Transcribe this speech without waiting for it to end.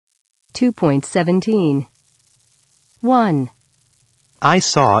2.17. 1. I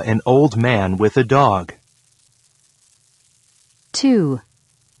saw an old man with a dog. 2.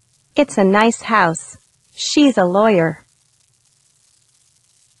 It's a nice house. She's a lawyer.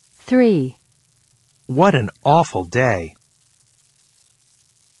 3. What an awful day.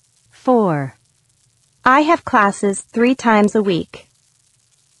 4. I have classes 3 times a week.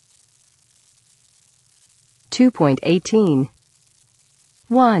 2.18.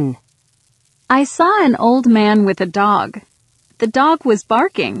 1. I saw an old man with a dog. The dog was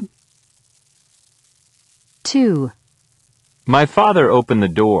barking. 2. My father opened the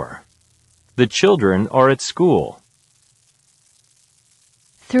door. The children are at school.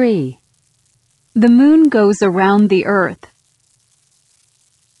 3. The moon goes around the earth.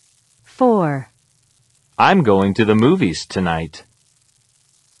 4. I'm going to the movies tonight.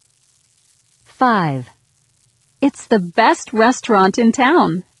 5. It's the best restaurant in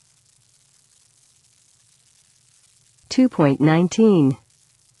town. 2.19.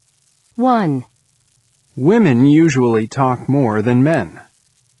 1. Women usually talk more than men.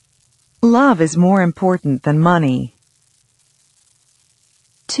 Love is more important than money.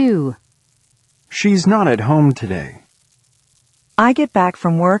 2. She's not at home today. I get back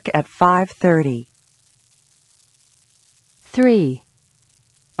from work at 5:30. 3.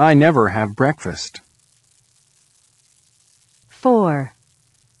 I never have breakfast. 4.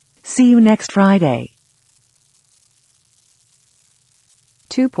 See you next Friday.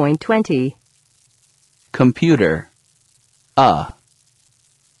 2.20. Computer.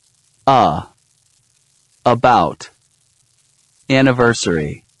 About.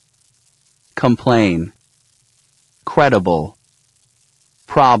 Anniversary. Complain. Credible.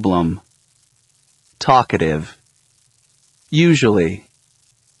 Problem. Talkative. Usually.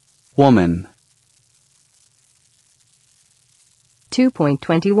 Woman.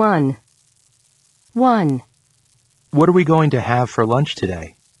 2.21. 1. What are we going to have for lunch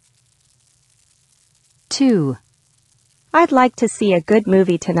today? 2. I'd like to see a good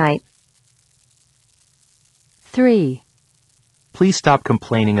movie tonight. 3. Please stop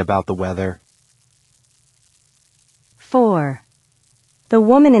complaining about the weather. 4. The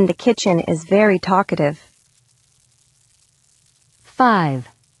woman in the kitchen is very talkative. 5.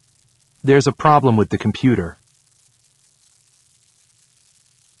 There's a problem with the computer.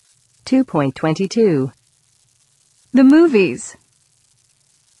 2.22. The movies.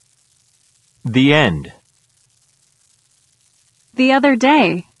 The end. The other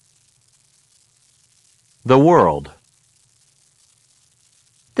day. The world.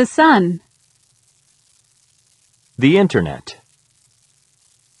 The sun. The internet.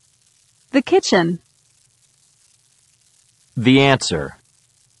 The kitchen. The answer.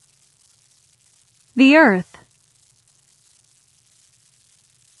 The earth.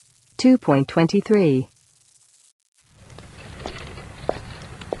 2.23.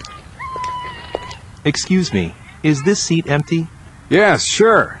 Excuse me, is this seat empty? Yes,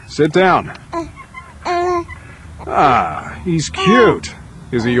 sure. Sit down. He's cute.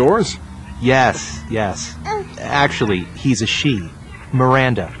 Is he yours? Yes. Actually, he's a she.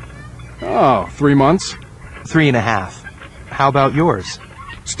 Miranda. Oh, 3 months? 3.5. How about yours?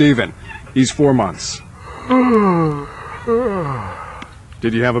 Stephen. He's 4 months.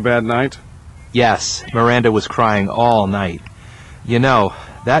 Did you have a bad night? Yes, Miranda was crying all night. You know,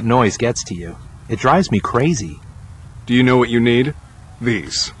 that noise gets to you. It drives me crazy. Do you know what you need?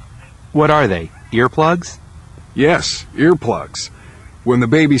 These. What are they? Earplugs? Yes, earplugs. When the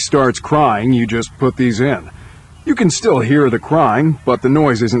baby starts crying, you just put these in. You can still hear the crying, but the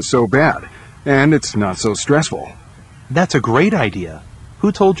noise isn't so bad, and it's not so stressful. That's a great idea.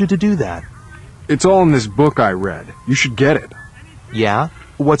 Who told you to do that? It's all in this book I read. You should get it. Yeah?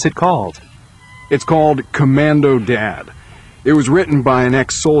 What's it called? It's called Commando Dad. It was written by an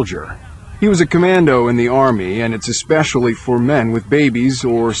ex-soldier. He was a commando in the Army, and it's especially for men with babies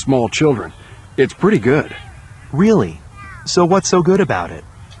or small children. It's pretty good. Really? So what's so good about it?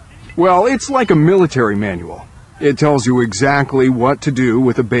 Well, it's like a military manual. It tells you exactly what to do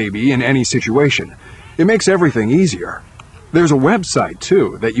with a baby in any situation. It makes everything easier. There's a website,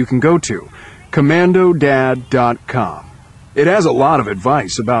 too, that you can go to, commandodad.com. It has a lot of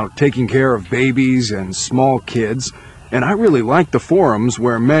advice about taking care of babies and small kids, and I really like the forums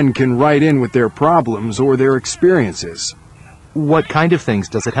where men can write in with their problems or their experiences. What kind of things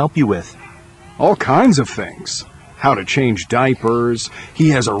does it help you with? All kinds of things. How to change diapers. He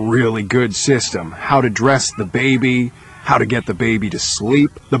has a really good system. How to dress the baby. How to get the baby to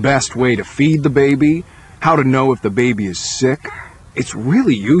sleep. The best way to feed the baby. How to know if the baby is sick. It's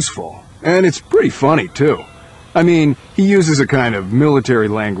really useful. And it's pretty funny, too. I mean, he uses a kind of military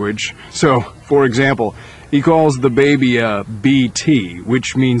language. So, for example, he calls the baby a BT,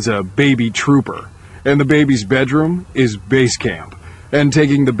 which means a baby trooper. And the baby's bedroom is base camp. And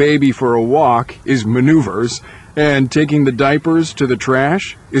taking the baby for a walk is maneuvers. And taking the diapers to the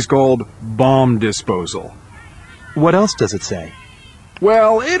trash is called bomb disposal. What else does it say?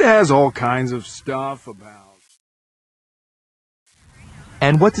 Well, it has all kinds of stuff about...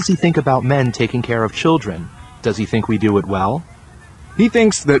 And what does he think about men taking care of children? Does he think we do it well? He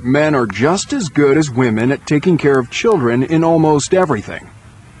thinks that men are just as good as women at taking care of children in almost everything.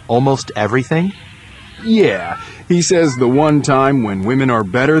 Almost everything? Yeah, he says the one time when women are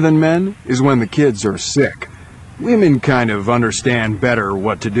better than men is when the kids are sick. Women kind of understand better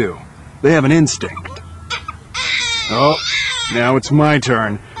what to do. They have an instinct. Oh, now it's my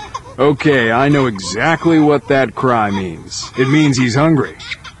turn. Okay, I know exactly what that cry means. It means he's hungry.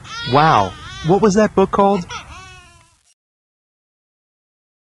 Wow, what was that book called?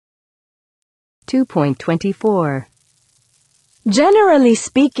 2.24. Generally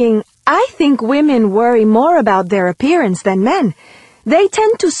speaking, I think women worry more about their appearance than men. They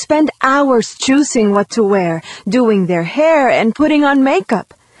tend to spend hours choosing what to wear, doing their hair, and putting on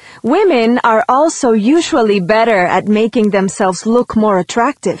makeup. Women are also usually better at making themselves look more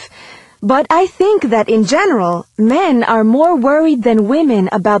attractive. But I think that in general, men are more worried than women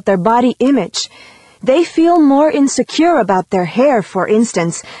about their body image. They feel more insecure about their hair, for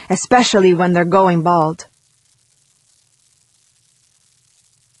instance, especially when they're going bald.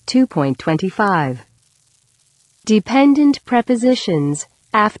 2.25. Dependent prepositions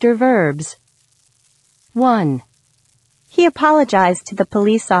after verbs. 1. He apologized to the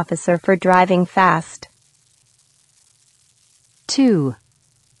police officer for driving fast. 2.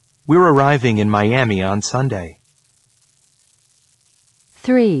 We're arriving in Miami on Sunday.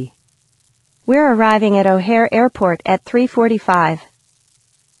 3. We're arriving at O'Hare Airport at 3:45.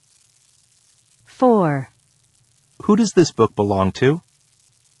 4. Who does this book belong to?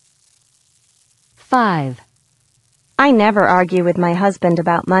 5. I never argue with my husband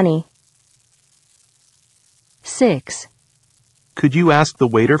about money. 6. Could you ask the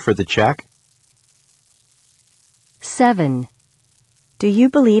waiter for the check? 7. Do you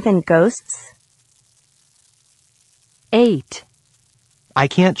believe in ghosts? 8. I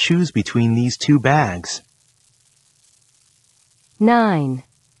can't choose between these two bags. 9.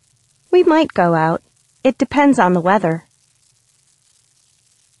 We might go out. It depends on the weather.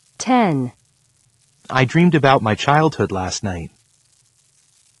 10. I dreamed about my childhood last night.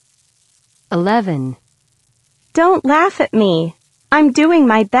 11. Don't laugh at me. I'm doing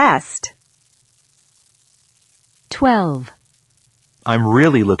my best. 12. I'm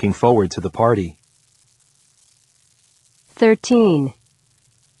really looking forward to the party. 13.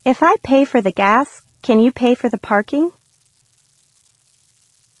 If I pay for the gas, can you pay for the parking?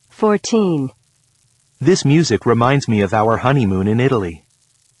 14. This music reminds me of our honeymoon in Italy.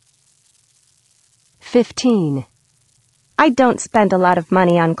 15. I don't spend a lot of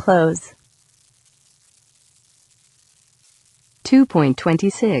money on clothes.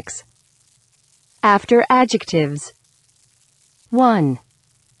 2.26. After adjectives. 1.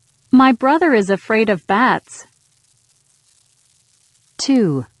 My brother is afraid of bats.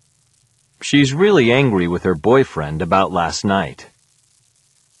 2. She's really angry with her boyfriend about last night.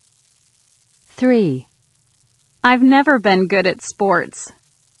 3. I've never been good at sports.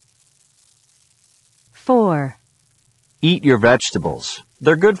 4. Eat your vegetables.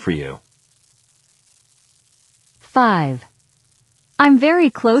 They're good for you. 5. I'm very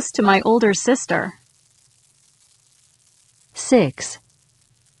close to my older sister. 6.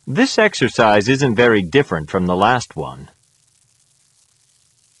 This exercise isn't very different from the last one.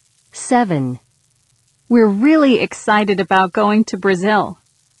 7. We're really excited about going to Brazil.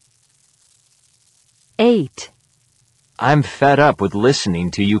 8. I'm fed up with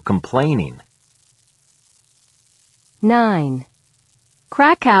listening to you complaining. 9.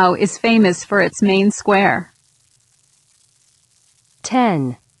 Krakow is famous for its main square.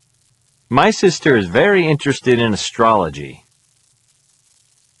 10. My sister is very interested in astrology.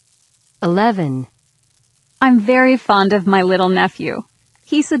 11. I'm very fond of my little nephew.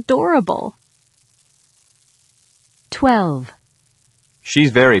 He's adorable. 12.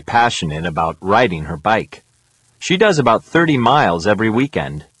 She's very passionate about riding her bike. She does about 30 miles every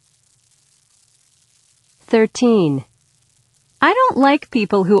weekend. 13. I don't like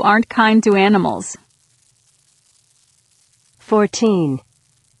people who aren't kind to animals. 14.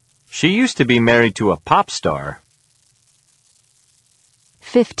 She used to be married to a pop star.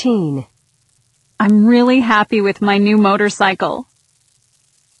 15. I'm really happy with my new motorcycle.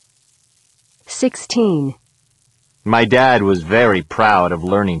 16. My dad was very proud of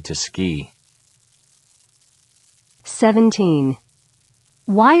learning to ski. 17.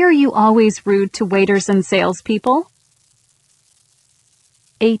 Why are you always rude to waiters and salespeople?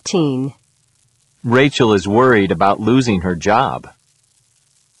 18. Rachel is worried about losing her job.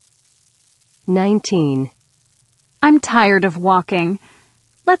 19. I'm tired of walking.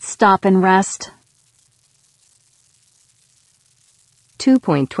 Let's stop and rest.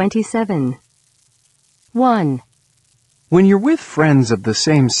 2.27. 1. When you're with friends of the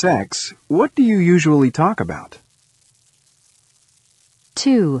same sex, what do you usually talk about?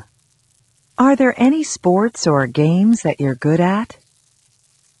 2. Are there any sports or games that you're good at?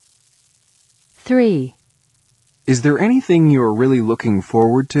 3. Is there anything you're really looking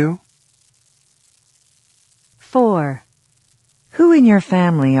forward to? 4. Who in your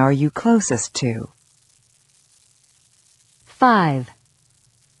family are you closest to? 5.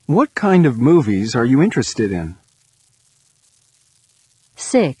 What kind of movies are you interested in?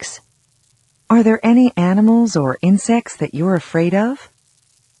 6. Are there any animals or insects that you're afraid of?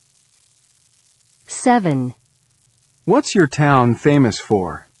 7. What's your town famous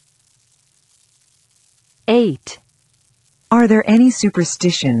for? 8. Are there any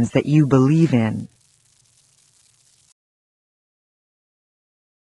superstitions that you believe in?